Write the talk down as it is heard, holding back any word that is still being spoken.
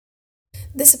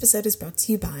This episode is brought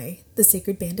to you by the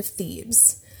Sacred Band of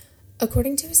Thebes.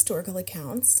 According to historical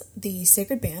accounts, the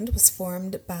Sacred Band was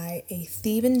formed by a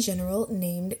Theban general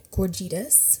named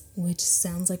Gorgidas, which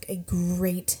sounds like a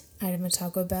great item at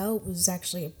Taco Bell. It was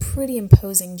actually a pretty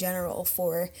imposing general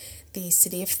for the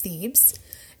city of Thebes,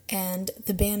 and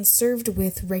the band served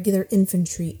with regular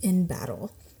infantry in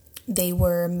battle. They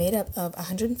were made up of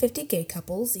 150 gay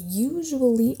couples,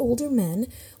 usually older men,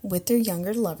 with their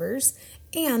younger lovers,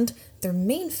 and their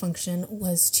main function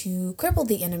was to cripple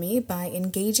the enemy by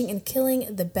engaging and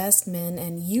killing the best men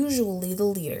and usually the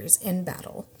leaders in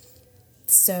battle.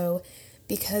 So,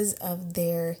 because of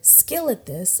their skill at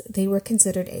this, they were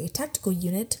considered a tactical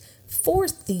unit for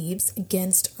Thebes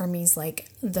against armies like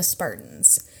the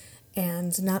Spartans.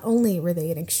 And not only were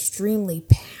they an extremely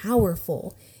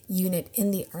powerful unit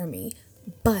in the army,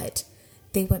 but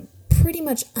they went pretty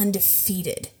much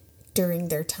undefeated during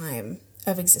their time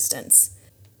of existence.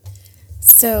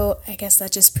 So I guess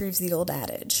that just proves the old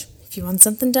adage. If you want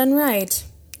something done right,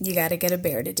 you gotta get a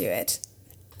bear to do it.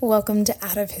 Welcome to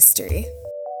Out of History.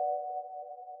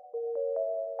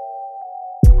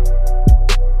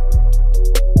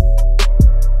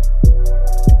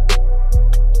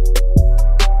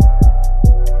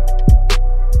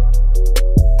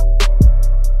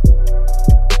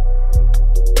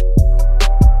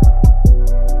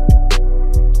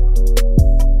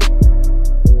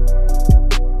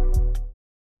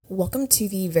 Welcome to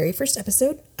the very first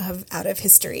episode of Out of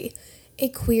History, a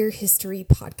queer history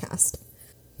podcast.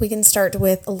 We can start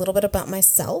with a little bit about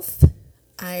myself.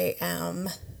 I am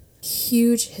a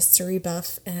huge history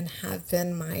buff and have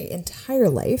been my entire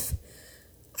life.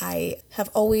 I have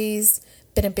always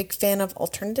been a big fan of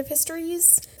alternative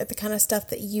histories, the kind of stuff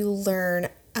that you learn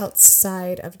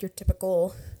outside of your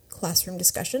typical classroom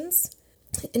discussions.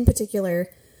 In particular,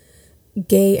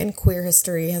 gay and queer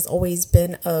history has always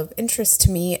been of interest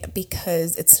to me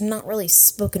because it's not really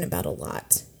spoken about a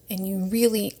lot, and you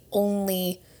really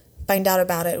only find out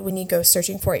about it when you go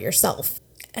searching for it yourself,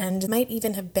 and it might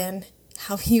even have been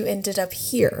how you ended up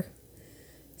here.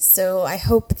 So I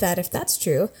hope that if that's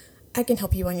true, I can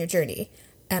help you on your journey,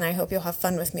 and I hope you'll have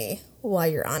fun with me while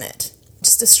you're on it.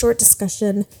 Just a short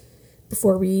discussion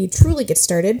before we truly get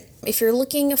started. If you're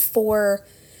looking for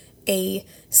a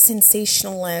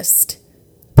sensationalist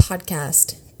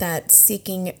podcast that's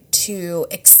seeking to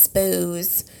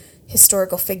expose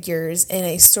historical figures in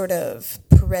a sort of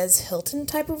Perez Hilton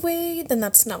type of way, then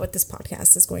that's not what this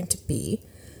podcast is going to be.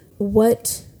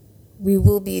 What we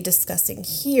will be discussing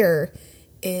here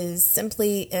is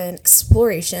simply an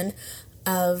exploration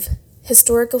of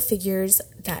historical figures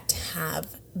that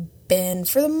have been,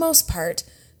 for the most part,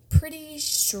 pretty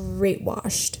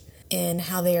straightwashed in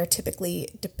how they are typically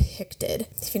depicted.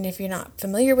 Even if you're not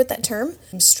familiar with that term,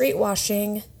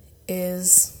 straightwashing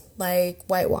is like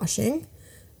whitewashing.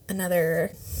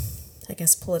 Another, I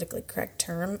guess, politically correct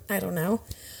term. I don't know.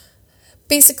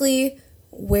 Basically,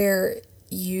 where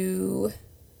you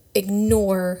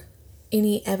ignore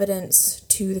any evidence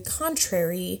to the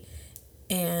contrary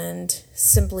and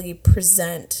simply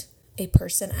present a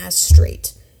person as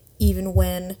straight, even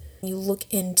when you look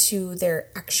into their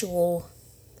actual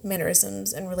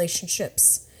mannerisms and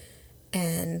relationships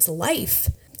and life,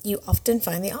 you often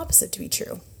find the opposite to be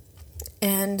true.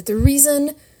 And the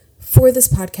reason for this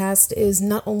podcast is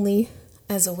not only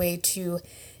as a way to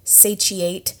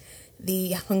satiate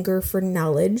the hunger for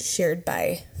knowledge shared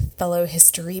by fellow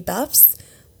history buffs,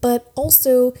 but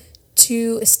also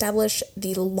to establish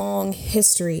the long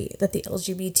history that the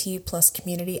LGBT plus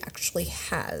community actually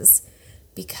has.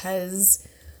 Because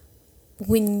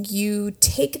when you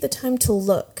take the time to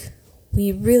look,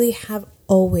 we really have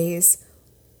always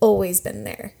been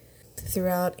there.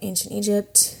 Throughout ancient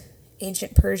Egypt,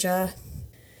 ancient Persia,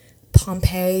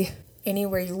 Pompeii,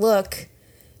 anywhere you look,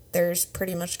 there's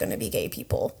pretty much going to be gay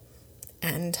people.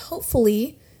 And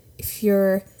hopefully, if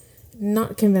you're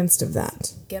not convinced of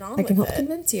that, get on with it. I can help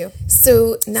convince you.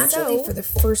 So naturally, for the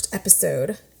first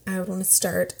episode, I would want to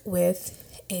start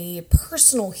with a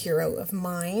personal hero of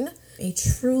mine, a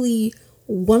truly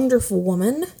wonderful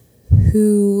woman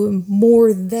who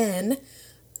more than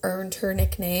earned her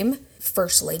nickname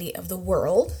First Lady of the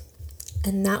World,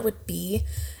 and that would be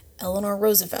Eleanor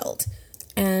Roosevelt.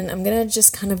 And I'm going to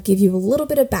just kind of give you a little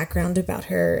bit of background about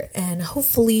her, and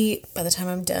hopefully by the time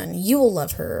I'm done, you will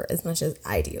love her as much as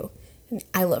I do. And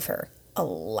I love her a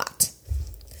lot.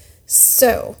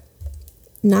 So,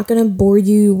 not going to bore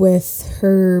you with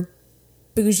her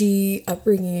bougie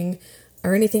upbringing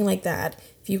or anything like that.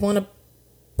 If you want to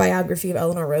biography of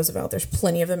Eleanor Roosevelt. There's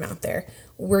plenty of them out there.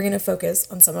 We're going to focus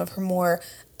on some of her more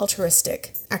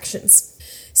altruistic actions.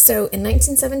 So in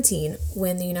 1917,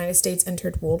 when the United States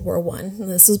entered World War I, and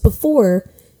this was before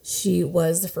she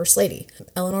was the First Lady,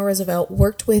 Eleanor Roosevelt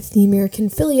worked with the American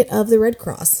affiliate of the Red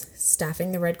Cross,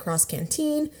 staffing the Red Cross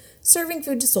canteen, serving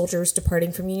food to soldiers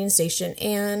departing from Union Station,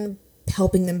 and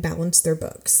helping them balance their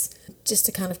books, just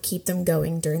to kind of keep them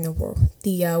going during the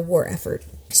war effort.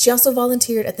 She also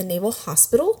volunteered at the Naval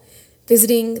Hospital,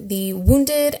 visiting the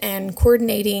wounded and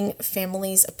coordinating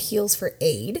families' appeals for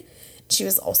aid. She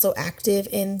was also active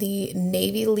in the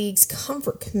Navy League's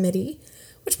Comfort Committee,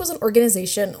 which was an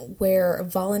organization where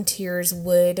volunteers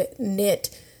would knit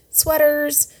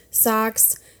sweaters,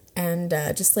 socks, and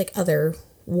just like other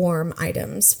warm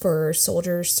items for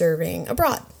soldiers serving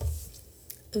abroad.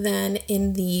 Then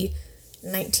in the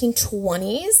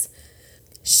 1920s,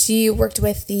 she worked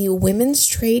with the Women's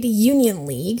Trade Union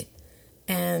League,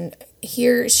 and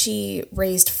here she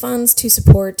raised funds to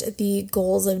support the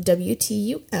goals of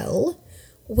WTUL,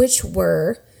 which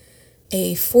were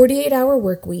a 48-hour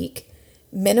work week,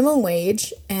 minimum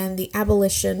wage, and the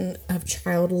abolition of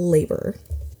child labor.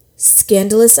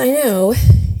 Scandalous, I know.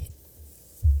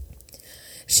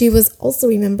 She was also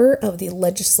a member of the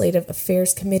Legislative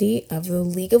Affairs Committee of the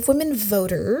League of Women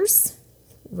Voters,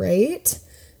 right?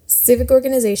 Civic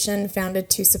organization founded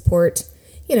to support,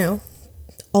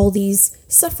 all these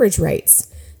suffrage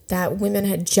rights that women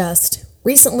had just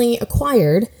recently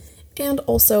acquired, and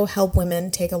also help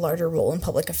women take a larger role in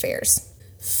public affairs.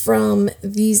 From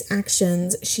these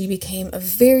actions, she became a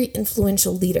very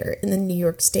influential leader in the New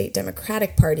York State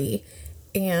Democratic Party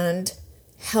and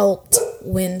helped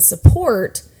win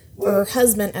support for her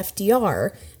husband,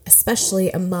 FDR, especially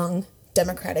among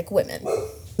Democratic women.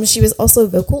 She was also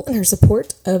vocal in her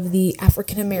support of the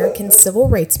African American Civil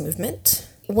Rights Movement.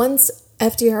 Once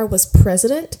FDR was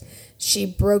president, she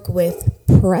broke with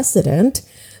precedent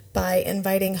by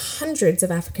inviting hundreds of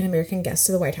African American guests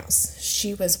to the White House.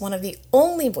 She was one of the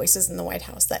only voices in the White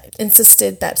House that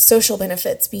insisted that social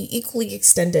benefits be equally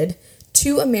extended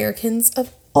to Americans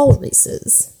of all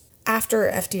races. After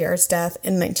FDR's death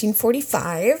in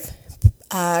 1945,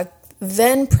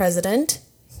 then President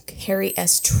Harry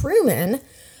S. Truman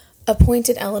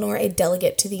appointed Eleanor a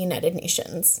delegate to the United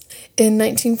Nations. In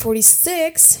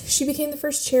 1946, she became the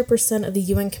first chairperson of the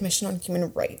UN Commission on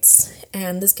Human Rights,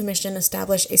 and this commission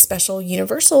established a special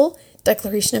Universal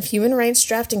Declaration of Human Rights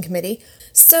drafting committee.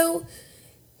 So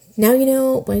now you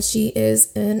know why she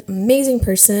is an amazing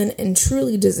person and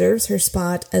truly deserves her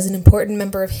spot as an important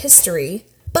member of history,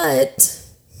 but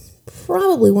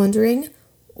probably wondering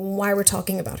why we're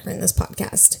talking about her in this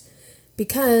podcast.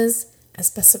 Because, as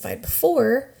specified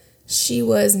before, she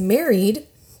was married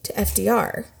to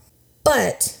FDR,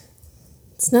 but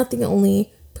it's not the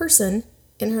only person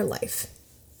in her life.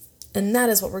 And that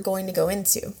is what we're going to go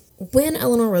into. When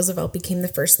Eleanor Roosevelt became the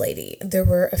First Lady, there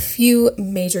were a few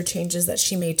major changes that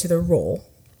she made to the role.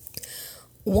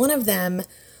 One of them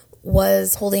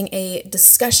was holding a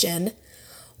discussion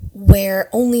where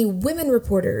only women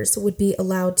reporters would be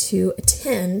allowed to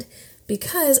attend,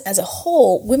 because as a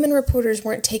whole, women reporters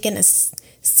weren't taken as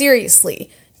seriously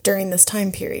during this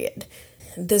time period.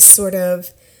 This sort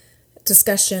of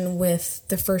discussion with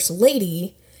the First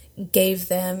Lady gave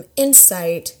them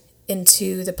insight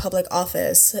into the public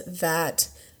office that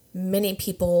many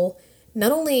people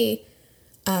not only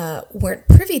weren't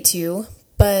privy to,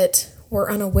 but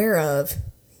were unaware of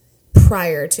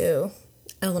prior to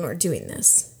Eleanor doing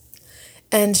this.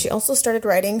 And she also started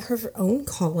writing her own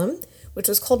column, which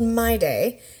was called My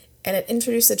Day, and it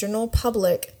introduced the general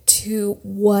public to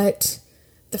what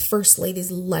the First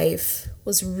Lady's life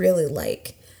was really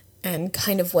like, and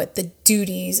kind of what the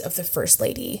duties of the First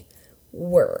Lady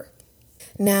were.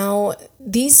 Now,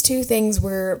 these two things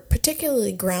were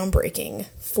particularly groundbreaking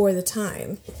for the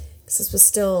time, because this was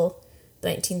still the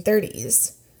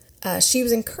 1930s. She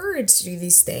was encouraged to do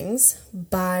these things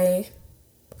by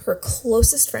her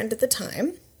closest friend at the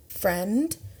time,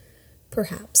 friend,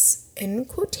 perhaps in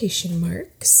quotation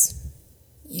marks.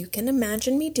 You can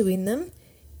imagine me doing them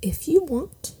if you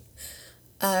want.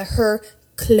 Her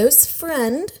close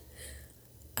friend,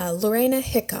 Lorena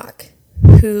Hickok,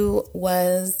 who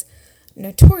was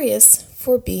notorious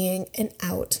for being an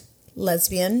out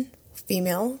lesbian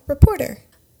female reporter.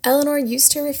 Eleanor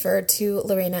used to refer to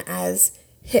Lorena as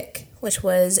Hick, which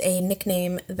was a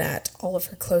nickname that all of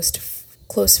her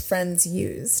close friends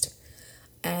used.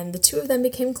 And the two of them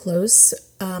became close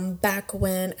back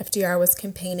when FDR was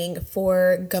campaigning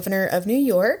for governor of New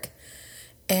York.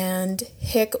 And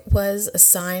Hick was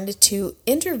assigned to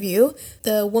interview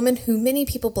the woman who many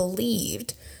people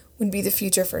believed would be the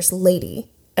future First Lady,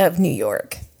 of New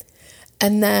York.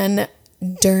 And then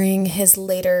during his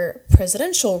later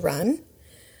presidential run,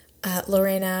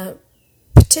 Lorena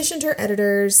petitioned her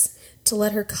editors to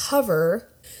let her cover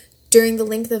during the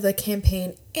length of the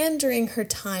campaign and during her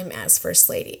time as First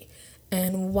Lady.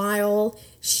 And while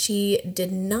she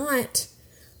did not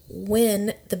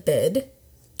win the bid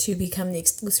to become the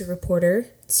exclusive reporter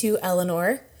to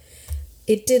Eleanor,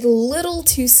 it did little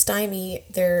to stymie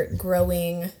their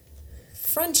growing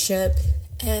friendship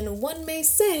and, one may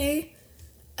say,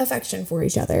 affection for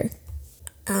each other.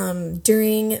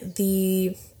 During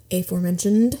the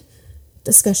aforementioned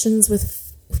discussions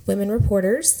with women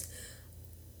reporters,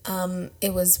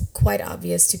 it was quite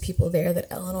obvious to people there that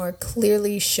Eleanor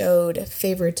clearly showed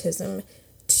favoritism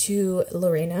to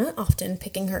Lorena, often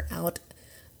picking her out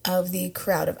of the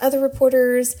crowd of other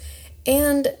reporters,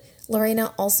 and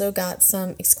Lorena also got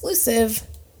some exclusive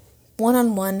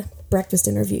one-on-one breakfast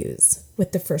interviews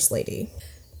with the First Lady.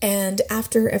 And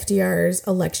after FDR's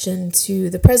election to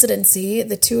the presidency,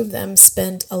 the two of them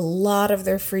spent a lot of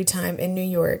their free time in New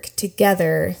York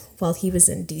together while he was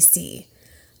in D.C.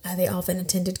 They often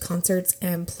attended concerts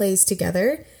and plays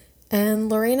together, and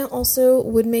Lorena also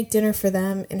would make dinner for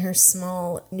them in her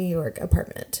small New York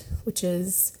apartment, which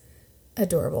is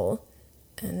adorable.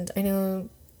 And I know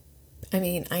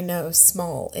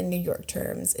small in New York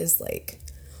terms is like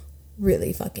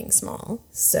really fucking small.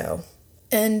 So,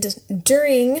 and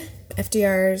during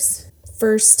FDR's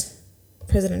first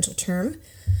presidential term,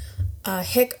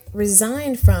 Hick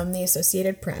resigned from the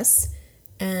Associated Press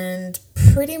and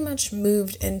pretty much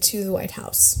moved into the White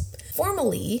House.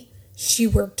 Formally, she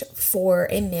worked for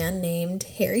a man named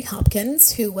Harry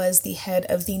Hopkins, who was the head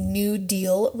of the New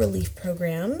Deal relief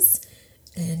programs.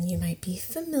 And you might be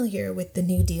familiar with the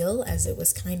New Deal, as it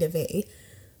was kind of a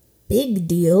big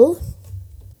deal.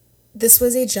 This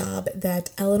was a job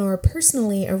that Eleanor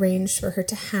personally arranged for her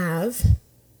to have.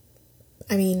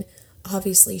 I mean,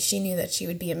 obviously she knew that she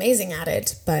would be amazing at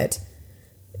it, but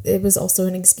it was also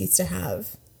an excuse to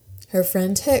have her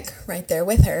friend Hick right there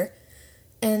with her.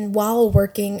 And while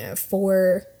working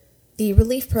for the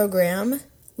relief program,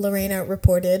 Lorena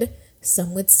reported,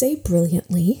 some would say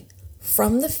brilliantly,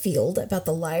 from the field about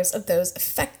the lives of those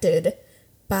affected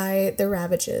by the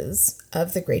ravages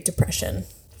of the Great Depression.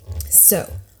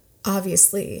 So,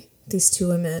 obviously, these two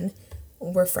women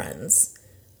were friends.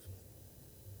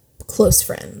 Close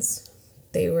friends.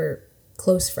 They were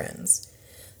close friends.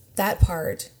 That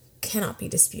part cannot be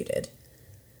disputed.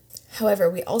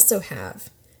 However, we also have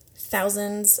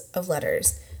thousands of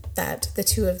letters that the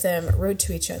two of them wrote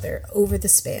to each other over the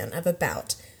span of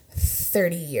about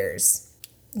 30 years.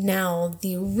 Now,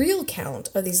 the real count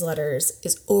of these letters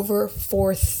is over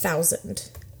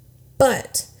 4,000.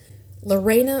 But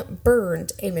Lorena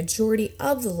burned a majority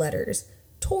of the letters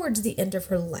towards the end of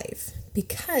her life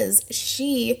because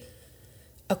she,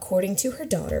 according to her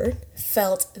daughter,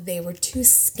 felt they were too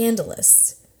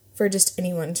scandalous for just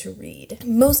anyone to read.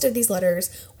 Most of these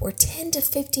letters were 10 to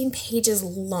 15 pages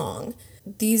long.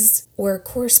 These were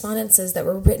correspondences that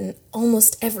were written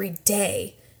almost every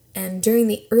day. And during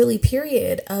the early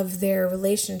period of their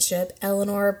relationship,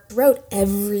 Eleanor wrote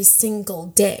every single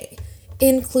day,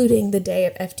 including the day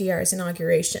of FDR's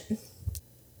inauguration.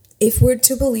 If we're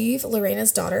to believe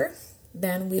Lorena's daughter,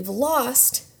 then we've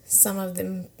lost some of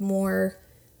the more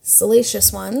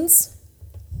salacious ones,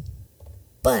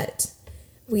 but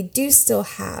we do still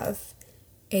have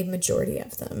a majority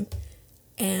of them.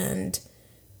 And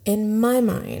in my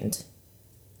mind,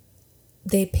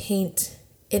 they paint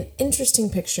an interesting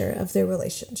picture of their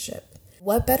relationship.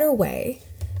 What better way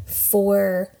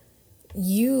for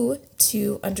you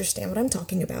to understand what I'm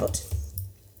talking about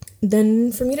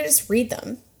than for me to just read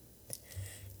them?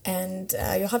 And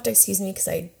you'll have to excuse me because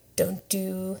I don't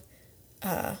do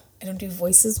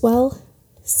voices well,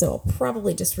 so I'll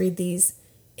probably just read these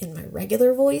in my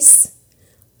regular voice.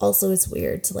 Also, it's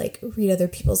weird to read other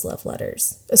people's love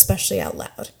letters, especially out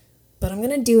loud. But I'm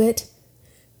gonna do it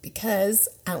because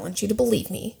I want you to believe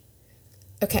me.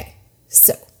 Okay,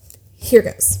 so here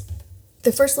goes.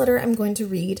 The first letter I'm going to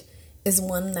read is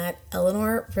one that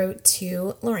Eleanor wrote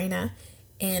to Lorena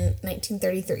in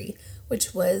 1933,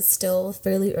 which was still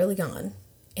fairly early on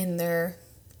in their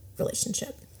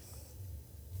relationship.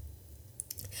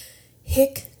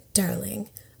 Hick, darling,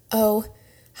 oh,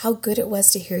 how good it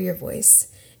was to hear your voice.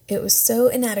 It was so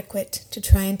inadequate to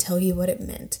try and tell you what it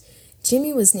meant.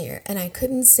 Jimmy was near, and I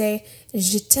couldn't say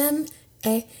je t'aime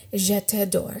et je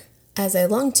t'adore, as I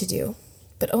longed to do.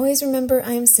 But always remember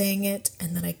I am saying it,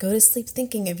 and that I go to sleep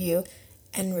thinking of you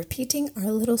and repeating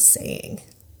our little saying.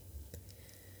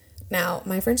 Now,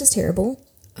 my French is terrible.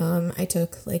 I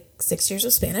took 6 years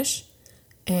of Spanish,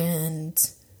 and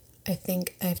I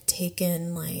think I've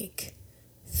taken like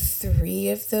 3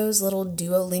 of those little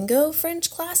Duolingo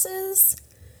French classes.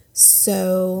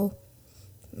 So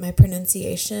my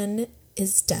pronunciation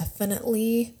is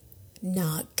definitely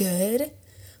not good,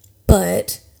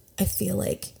 but I feel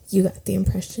like you got the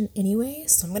impression anyway,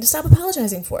 so I'm going to stop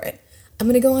apologizing for it. I'm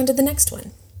going to go on to the next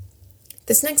one.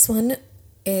 This next one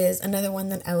is another one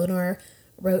that Eleanor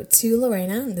wrote to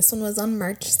Lorena, and this one was on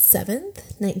March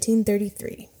 7th,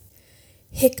 1933.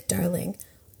 Hick, darling,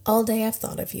 all day I've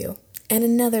thought of you, and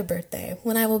another birthday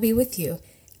when I will be with you,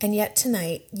 and yet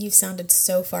tonight you sounded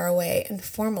so far away and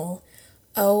formal.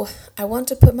 Oh, I want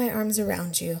to put my arms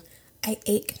around you. I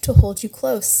ache to hold you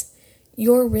close.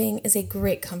 Your ring is a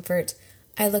great comfort.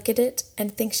 I look at it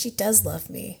and think she does love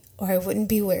me, or I wouldn't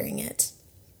be wearing it.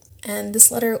 And this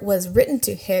letter was written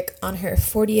to Hick on her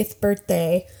 40th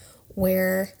birthday,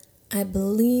 where I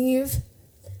believe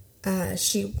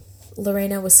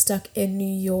Lorena was stuck in New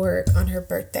York on her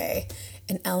birthday,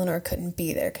 and Eleanor couldn't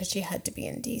be there because she had to be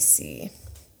in D.C.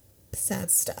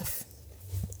 Sad stuff.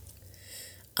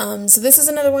 So this is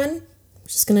another one. I'm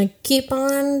just going to keep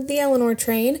on the Eleanor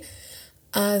train.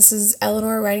 This is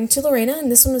Eleanor writing to Lorena,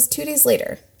 and this one was 2 days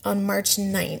later, on March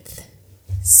 9th.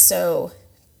 So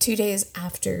 2 days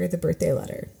after the birthday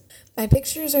letter. My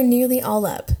pictures are nearly all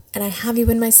up, and I have you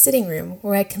in my sitting room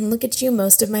where I can look at you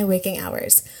most of my waking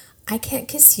hours. I can't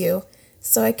kiss you,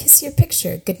 so I kiss your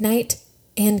picture good night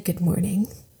and good morning,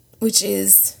 which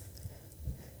is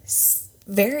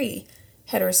very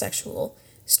heterosexual.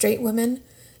 Straight women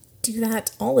do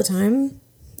that all the time,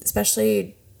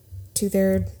 especially to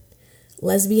their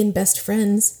lesbian best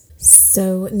friends.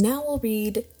 So now we'll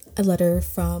read a letter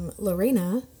from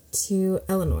Lorena to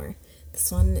Eleanor.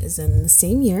 This one is in the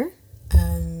same year,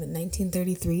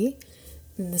 1933,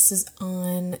 and this is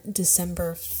on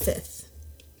December 5th.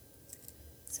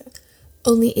 So,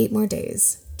 only 8 more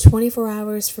days. 24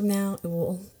 hours from now, it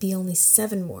will be only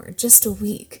 7 more, just a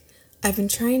week. I've been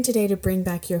trying today to bring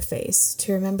back your face,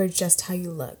 to remember just how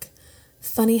you look.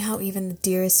 Funny how even the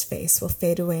dearest face will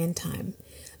fade away in time.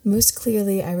 Most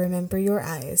clearly, I remember your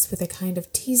eyes with a kind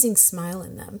of teasing smile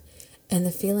in them, and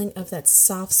the feeling of that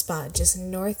soft spot just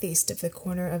northeast of the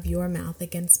corner of your mouth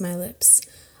against my lips.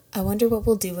 I wonder what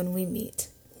we'll do when we meet,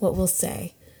 what we'll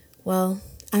say. Well,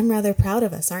 I'm rather proud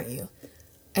of us, aren't you?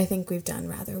 I think we've done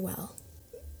rather well.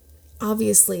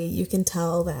 Obviously, you can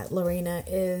tell that Lorena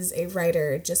is a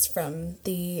writer just from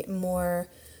the more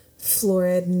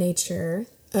florid nature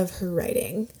of her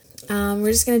writing.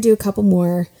 We're just going to do a couple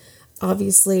more.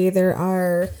 Obviously, there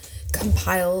are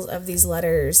compiles of these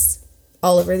letters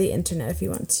all over the internet if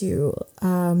you want to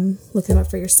look them up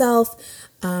for yourself.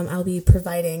 I'll be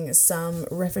providing some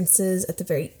references at the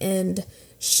very end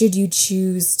should you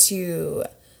choose to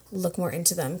look more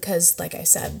into them, because like I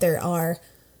said, there are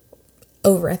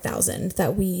over 1,000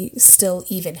 that we still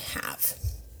even have.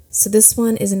 So this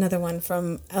one is another one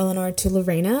from Eleanor to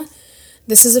Lorena.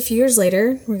 This is a few years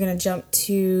later. We're going to jump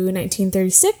to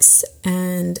 1936,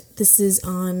 and this is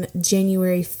on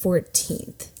January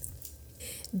 14th.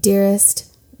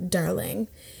 Dearest, darling,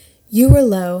 you were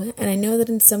low, and I know that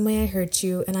in some way I hurt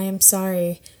you, and I am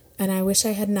sorry, and I wish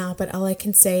I had not, but all I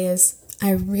can say is,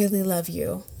 I really love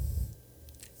you.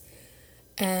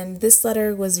 And this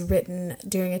letter was written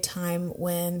during a time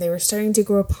when they were starting to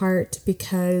grow apart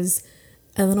because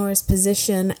Eleanor's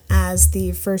position as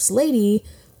the First Lady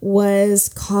was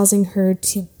causing her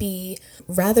to be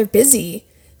rather busy,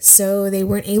 so they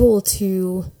weren't able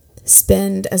to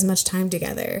spend as much time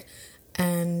together.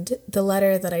 And the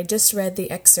letter that I just read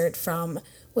the excerpt from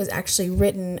was actually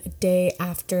written a day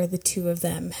after the two of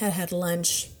them had had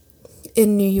lunch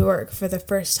in New York for the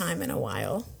first time in a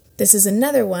while. This is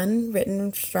another one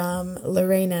written from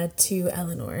Lorena to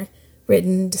Eleanor,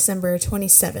 written December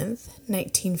 27th,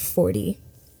 1940.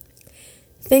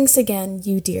 Thanks again,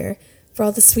 you dear, for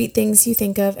all the sweet things you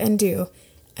think of and do,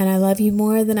 and I love you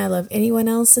more than I love anyone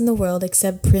else in the world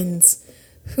except Prince,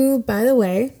 who, by the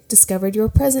way, discovered your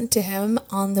present to him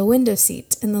on the window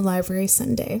seat in the library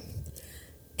Sunday.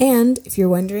 And if you're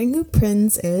wondering who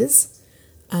Prinz is,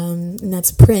 and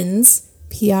that's Prinz,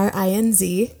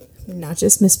 Prinz, not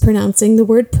just mispronouncing the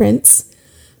word prince,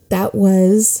 that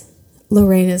was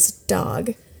Lorena's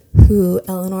dog, who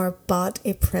Eleanor bought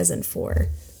a present for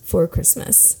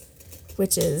Christmas,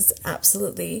 which is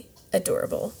absolutely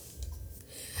adorable.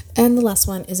 And the last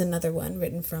one is another one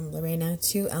written from Lorena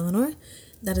to Eleanor.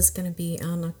 That is going to be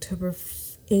on October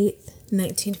 8th,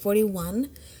 1941,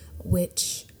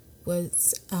 which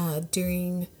was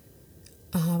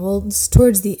it's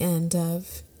towards the end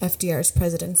of FDR's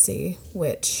presidency,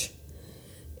 which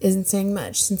isn't saying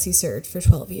much since he served for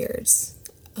 12 years.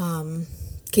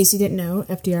 In case you didn't know,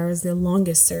 FDR was the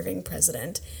longest serving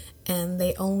president, and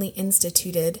they only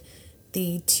instituted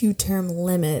the 2-term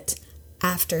limit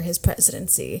after his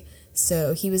presidency.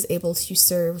 So he was able to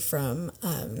serve from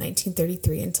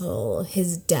 1933 until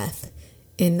his death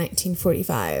in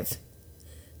 1945.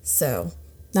 So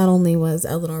not only was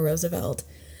Eleanor Roosevelt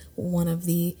one of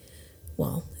the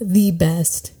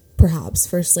best, perhaps,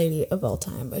 First Lady of all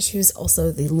time, but she was also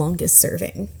the longest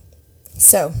serving.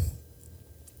 So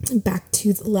back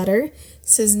to the letter. It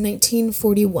says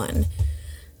 1941.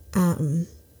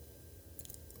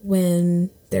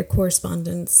 When their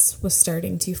correspondence was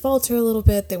starting to falter a little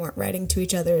bit, they weren't writing to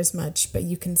each other as much, but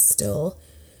you can still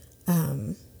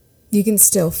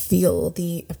feel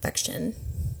the affection.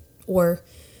 Or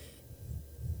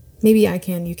maybe I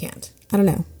can, you can't. I don't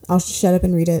know. I'll just shut up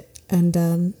and read it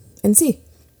and see.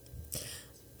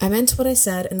 I meant what I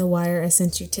said in the wire I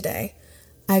sent you today.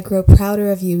 I grow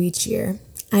prouder of you each year.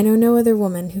 I know no other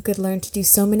woman who could learn to do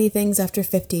so many things after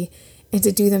 50 and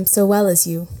to do them so well as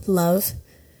you, love.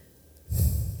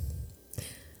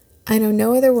 I know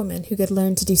no other woman who could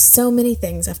learn to do so many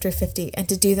things after 50 and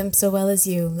to do them so well as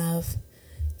you, love.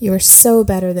 You are so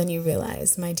better than you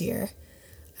realize, my dear.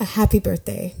 A happy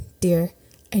birthday, dear,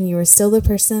 and you are still the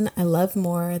person I love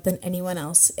more than anyone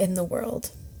else in the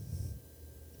world.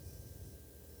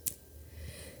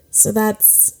 So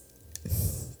that's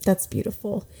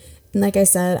beautiful. And like I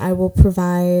said, I will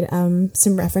provide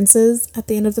some references at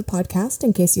the end of the podcast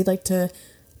in case you'd like to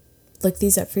look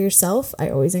these up for yourself. I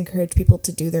always encourage people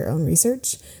to do their own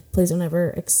research. Please don't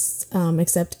ever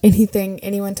accept anything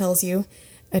anyone tells you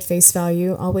at face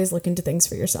value. Always look into things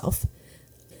for yourself.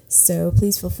 So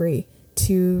please feel free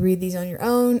to read these on your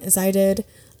own, as I did.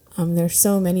 There's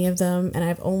so many of them, and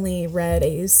I've only read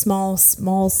a small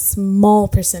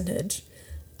percentage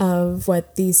of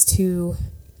what these two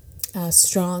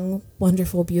strong,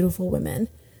 wonderful, beautiful women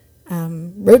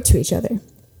wrote to each other.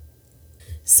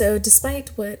 So despite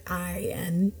what I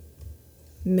and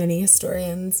many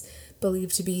historians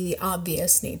believe to be the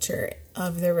obvious nature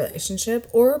of their relationship,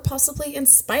 or possibly in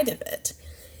spite of it,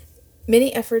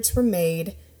 many efforts were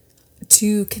made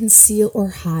to conceal or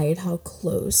hide how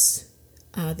close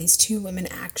these two women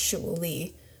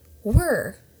actually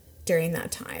were during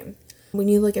that time. When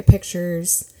you look at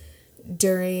pictures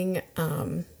during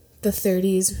the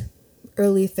 30s,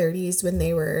 early 30s, when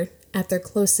they were at their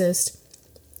closest,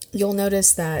 you'll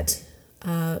notice that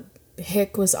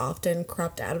Hick was often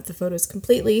cropped out of the photos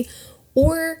completely,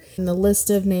 or in the list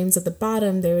of names at the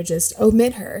bottom, they would just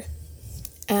omit her.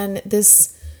 And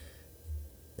this,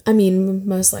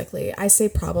 most likely, I say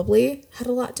probably had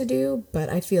a lot to do, but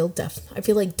I feel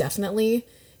like definitely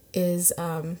is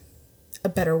a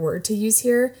better word to use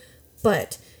here,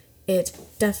 but it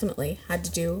definitely had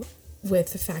to do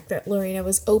with the fact that Lorena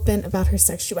was open about her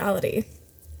sexuality.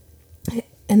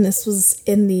 And this was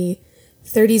in the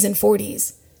 30s and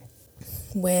 40s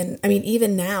when,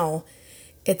 even now,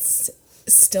 it's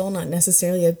still not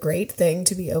necessarily a great thing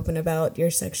to be open about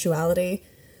your sexuality.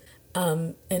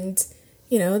 And,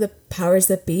 the powers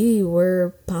that be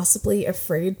were possibly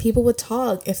afraid people would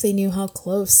talk if they knew how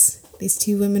close these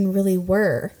two women really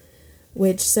were,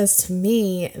 which says to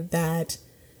me that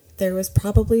there was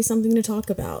probably something to talk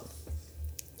about.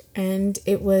 And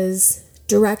it was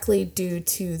directly due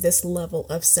to this level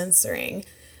of censoring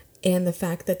and the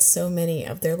fact that so many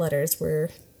of their letters were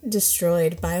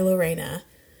destroyed by Lorena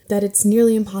that it's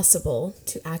nearly impossible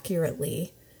to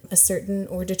accurately ascertain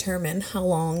or determine how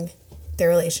long their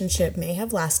relationship may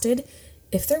have lasted,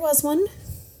 if there was one.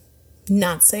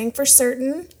 Not saying for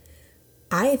certain.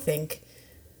 I think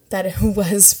that it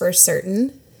was for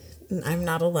certain. I'm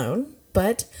not alone,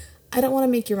 but I don't want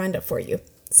to make your mind up for you,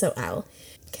 so I'll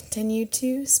continue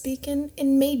to speak in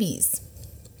maybes.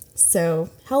 So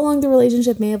how long the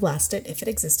relationship may have lasted, if it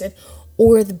existed,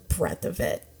 or the breadth of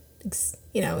it,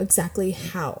 exactly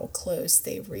how close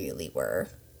they really were.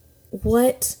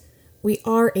 What we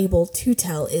are able to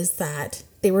tell is that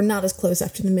they were not as close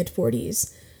after the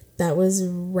mid-40s. That was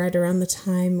right around the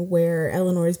time where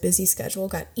Eleanor's busy schedule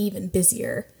got even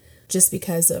busier, just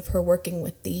because of her working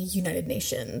with the United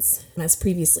Nations, as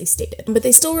previously stated. But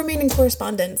they still remained in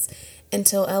correspondence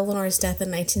until Eleanor's death in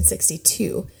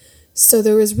 1962. So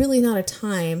there was really not a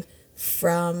time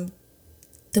from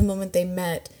the moment they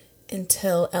met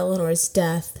until Eleanor's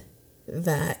death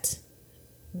that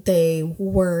they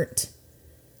weren't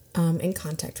in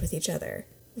contact with each other,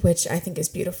 which I think is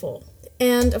beautiful.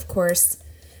 And of course,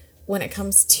 when it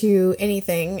comes to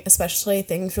anything, especially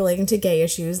things relating to gay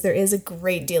issues, there is a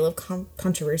great deal of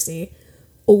controversy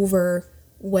over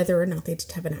whether or not they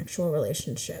did have an actual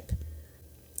relationship.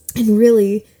 And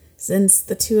really, since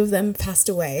the two of them passed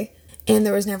away, and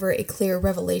there was never a clear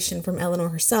revelation from Eleanor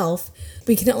herself,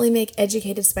 we can only make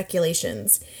educated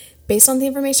speculations based on the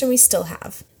information we still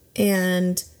have.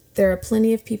 And there are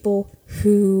plenty of people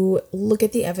who look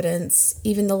at the evidence,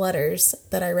 even the letters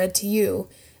that I read to you,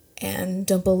 and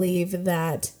don't believe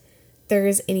that there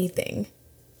is anything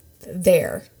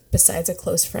there besides a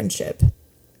close friendship.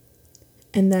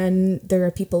 And then there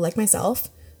are people like myself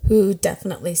who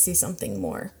definitely see something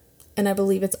more. And I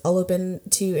believe it's all open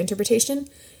to interpretation,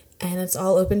 and it's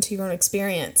all open to your own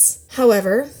experience.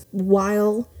 However,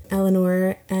 while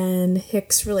Eleanor and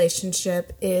Hick's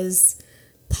relationship is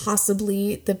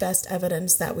possibly the best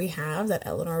evidence that we have that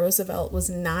Eleanor Roosevelt was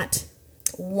not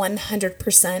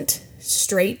 100%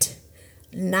 straight,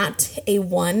 not a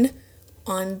 1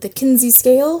 on the Kinsey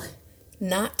scale,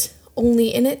 not only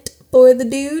in it for the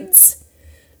dudes,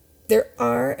 there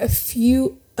are a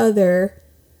few other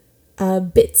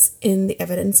bits in the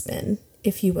evidence bin,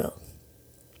 if you will.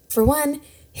 For one,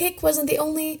 Hick wasn't the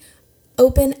only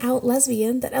open-out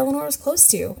lesbian that Eleanor was close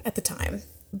to at the time.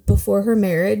 Before her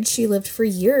marriage, she lived for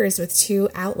years with 2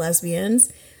 out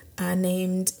lesbians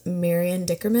named Marian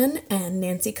Dickerman and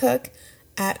Nancy Cook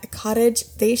at a cottage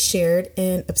they shared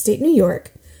in upstate New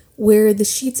York, where the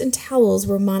sheets and towels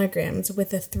were monogrammed with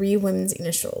the 3 women's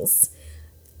initials,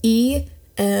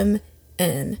 E-M-N.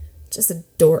 Just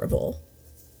adorable.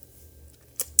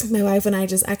 My wife and I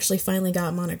just actually finally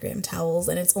got monogram towels,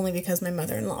 and it's only because my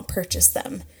mother-in-law purchased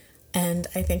them. And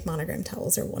I think monogram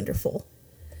towels are wonderful.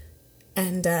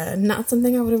 And not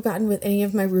something I would have gotten with any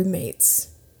of my roommates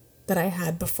that I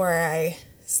had before I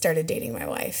started dating my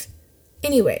wife.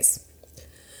 Anyways,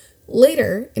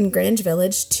 later in Greenwich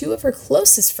Village, 2 of her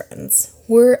closest friends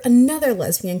were another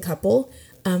lesbian couple.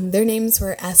 Their names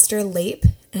were Esther Lape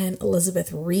and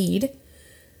Elizabeth Reed.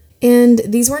 And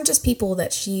these weren't just people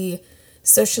that she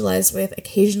socialized with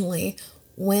occasionally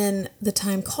when the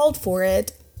time called for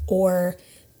it, or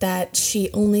that she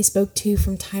only spoke to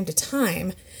from time to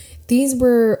time. These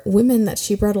were women that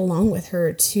she brought along with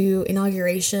her to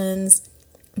inaugurations,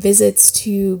 visits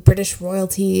to British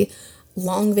royalty,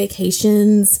 long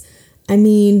vacations. I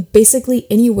mean, basically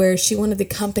anywhere she wanted the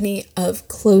company of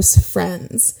close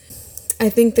friends. I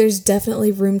think there's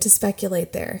definitely room to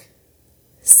speculate there.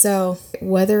 So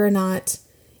whether or not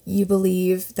you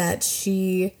believe that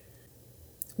she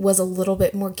was a little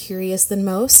bit more curious than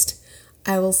most,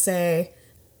 I will say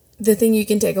the thing you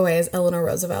can take away is Eleanor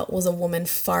Roosevelt was a woman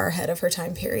far ahead of her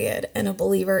time period and a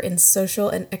believer in social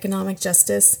and economic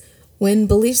justice when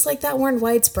beliefs like that weren't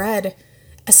widespread,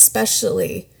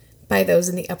 especially by those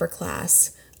in the upper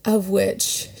class, of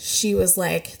which she was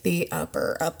like the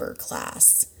upper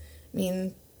class. I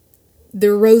mean,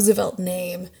 the Roosevelt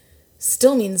name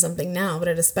still means something now, but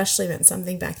it especially meant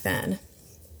something back then.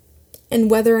 And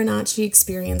whether or not she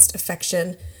experienced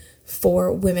affection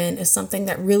for women is something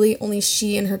that really only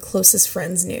she and her closest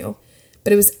friends knew.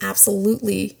 But it was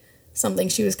absolutely something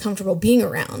she was comfortable being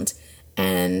around.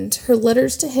 And her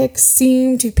letters to Hicks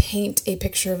seem to paint a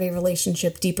picture of a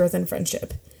relationship deeper than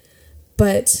friendship.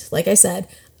 But like I said,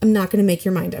 I'm not going to make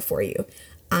your mind up for you.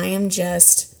 I am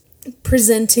just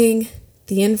presenting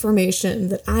the information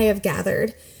that I have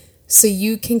gathered so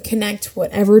you can connect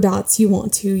whatever dots you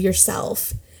want to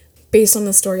yourself based on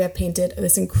the story I've painted of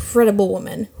this incredible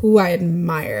woman who I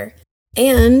admire.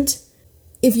 And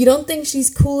if you don't think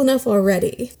she's cool enough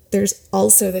already, there's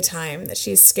also the time that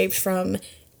she escaped from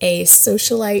a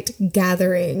socialite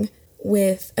gathering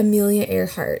with Amelia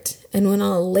Earhart and went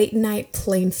on a late night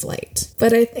plane flight.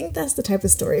 But I think that's the type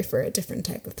of story for a different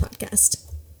type of podcast.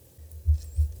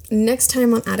 Next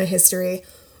time on Out of History,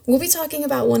 we'll be talking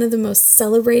about one of the most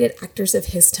celebrated actors of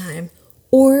his time,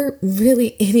 or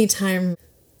really any time.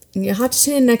 And you'll have to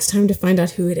tune in next time to find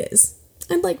out who it is.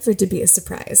 I'd like for it to be a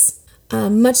surprise.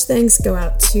 Much thanks go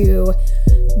out to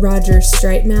Roger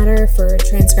Streitmatter for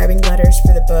transcribing letters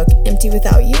for the book Empty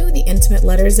Without You, The Intimate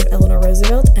Letters of Eleanor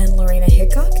Roosevelt and Lorena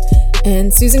Hickok,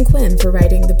 and Susan Quinn for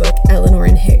writing the book Eleanor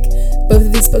and Hick. Both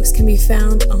of these books can be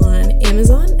found on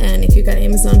Amazon, and if you've got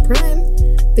Amazon Prime,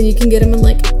 then you can get them in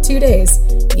like 2 days.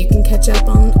 You can catch up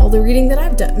on all the reading that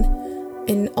I've done.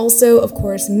 And also, of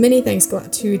course, many thanks go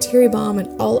out to Terry Baum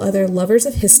and all other lovers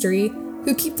of history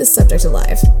who keep this subject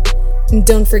alive. And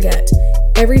don't forget,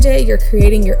 every day you're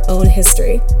creating your own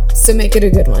history, so make it a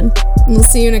good one. And we'll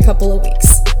see you in a couple of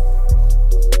weeks.